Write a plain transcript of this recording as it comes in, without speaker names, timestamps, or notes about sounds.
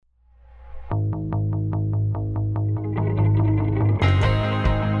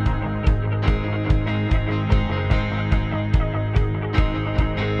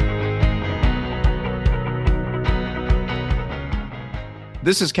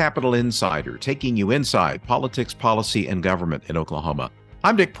This is Capital Insider, taking you inside politics, policy, and government in Oklahoma.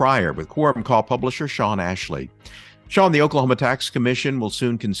 I'm Dick Pryor with Quorum Call publisher Sean Ashley. Sean, the Oklahoma Tax Commission will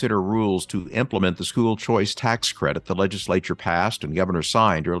soon consider rules to implement the school choice tax credit the legislature passed and governor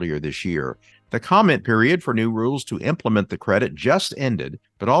signed earlier this year. The comment period for new rules to implement the credit just ended,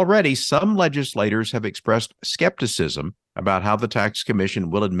 but already some legislators have expressed skepticism about how the Tax Commission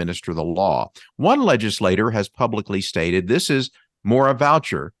will administer the law. One legislator has publicly stated this is more a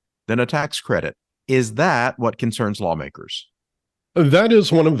voucher than a tax credit. Is that what concerns lawmakers? That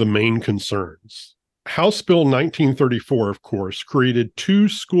is one of the main concerns. House Bill 1934, of course, created two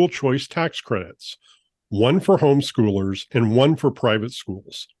school choice tax credits, one for homeschoolers and one for private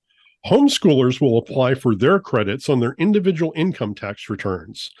schools. Homeschoolers will apply for their credits on their individual income tax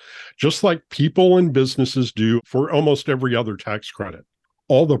returns, just like people and businesses do for almost every other tax credit.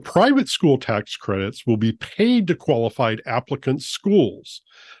 All the private school tax credits will be paid to qualified applicants' schools,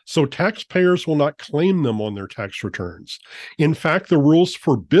 so taxpayers will not claim them on their tax returns. In fact, the rules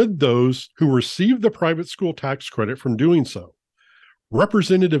forbid those who receive the private school tax credit from doing so.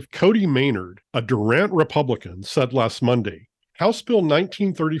 Representative Cody Maynard, a Durant Republican, said last Monday, House Bill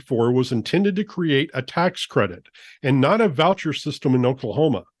 1934 was intended to create a tax credit and not a voucher system in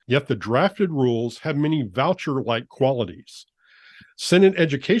Oklahoma, yet the drafted rules have many voucher-like qualities. Senate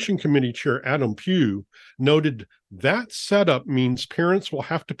Education Committee Chair Adam Pugh noted that setup means parents will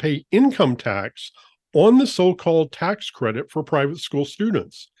have to pay income tax on the so-called tax credit for private school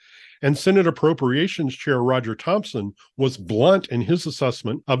students. And Senate Appropriations Chair Roger Thompson was blunt in his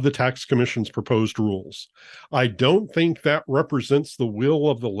assessment of the Tax Commission's proposed rules. I don't think that represents the will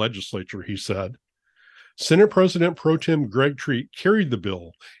of the legislature, he said. Senate President Pro Tem Greg Treat carried the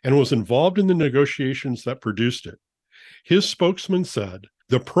bill and was involved in the negotiations that produced it. His spokesman said,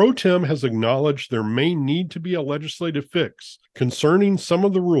 the Pro Tem has acknowledged there may need to be a legislative fix concerning some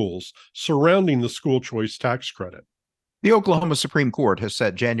of the rules surrounding the school choice tax credit. The Oklahoma Supreme Court has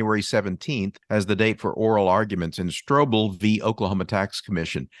set January 17th as the date for oral arguments in Strobel v. Oklahoma Tax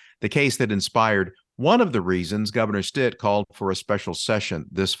Commission, the case that inspired one of the reasons Governor Stitt called for a special session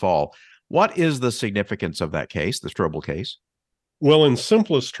this fall. What is the significance of that case, the Strobel case? Well, in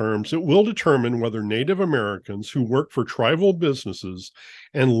simplest terms, it will determine whether Native Americans who work for tribal businesses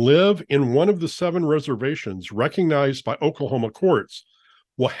and live in one of the 7 reservations recognized by Oklahoma courts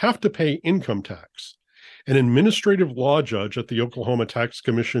will have to pay income tax. An administrative law judge at the Oklahoma Tax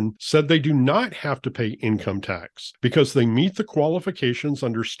Commission said they do not have to pay income tax because they meet the qualifications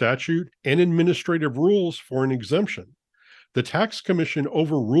under statute and administrative rules for an exemption. The Tax Commission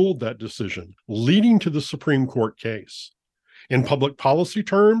overruled that decision, leading to the Supreme Court case. In public policy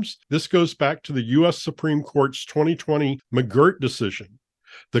terms, this goes back to the U.S. Supreme Court's 2020 McGirt decision.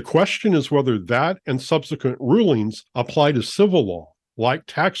 The question is whether that and subsequent rulings apply to civil law, like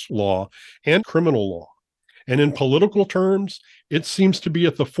tax law and criminal law. And in political terms, it seems to be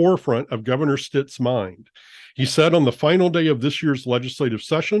at the forefront of Governor Stitt's mind. He said on the final day of this year's legislative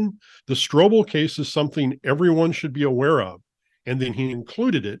session, the Strobel case is something everyone should be aware of, and then he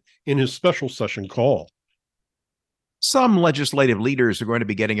included it in his special session call. Some legislative leaders are going to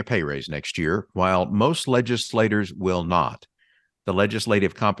be getting a pay raise next year, while most legislators will not. The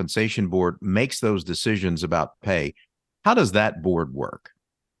Legislative Compensation Board makes those decisions about pay. How does that board work?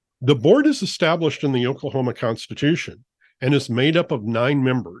 The board is established in the Oklahoma Constitution and is made up of 9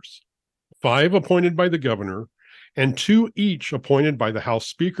 members, 5 appointed by the governor and 2 each appointed by the House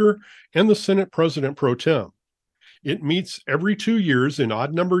Speaker and the Senate President Pro Tem. It meets every 2 years in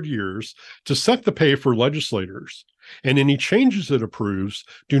odd-numbered years to set the pay for legislators, and any changes it approves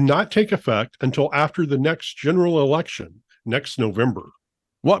do not take effect until after the next general election, next November.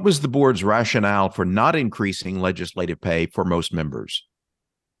 What was the board's rationale for not increasing legislative pay for most members?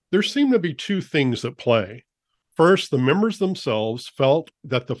 There seem to be 2 things at play. First, the members themselves felt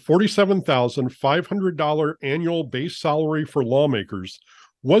that the $47,500 annual base salary for lawmakers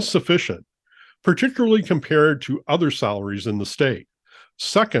was sufficient, particularly compared to other salaries in the state.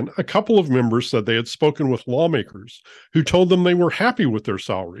 Second, a couple of members said they had spoken with lawmakers who told them they were happy with their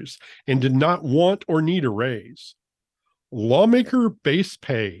salaries and did not want or need a raise. Lawmaker base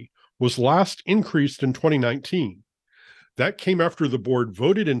pay was last increased in 2019. That came after the board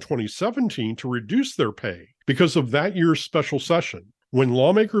voted in 2017 to reduce their pay because of that year's special session, when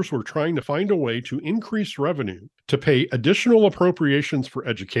lawmakers were trying to find a way to increase revenue to pay additional appropriations for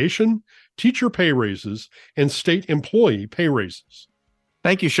education, teacher pay raises, and state employee pay raises.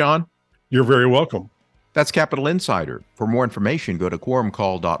 Thank you, Sean. You're very welcome. That's Capital Insider. For more information, go to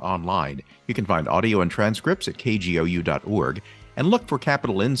quorumcall.online. You can find audio and transcripts at kgou.org and look for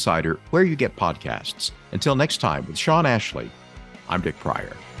Capital Insider where you get podcasts. Until next time, with Sean Ashley, I'm Dick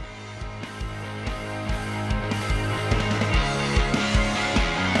Pryor.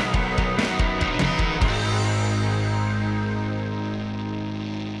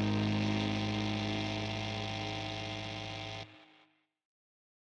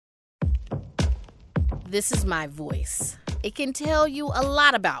 This is my voice. It can tell you a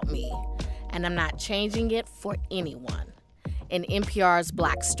lot about me, and I'm not changing it for anyone. In NPR's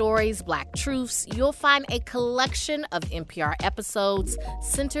Black Stories, Black Truths, you'll find a collection of NPR episodes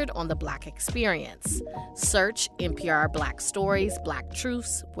centered on the Black experience. Search NPR Black Stories, Black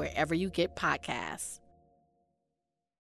Truths wherever you get podcasts.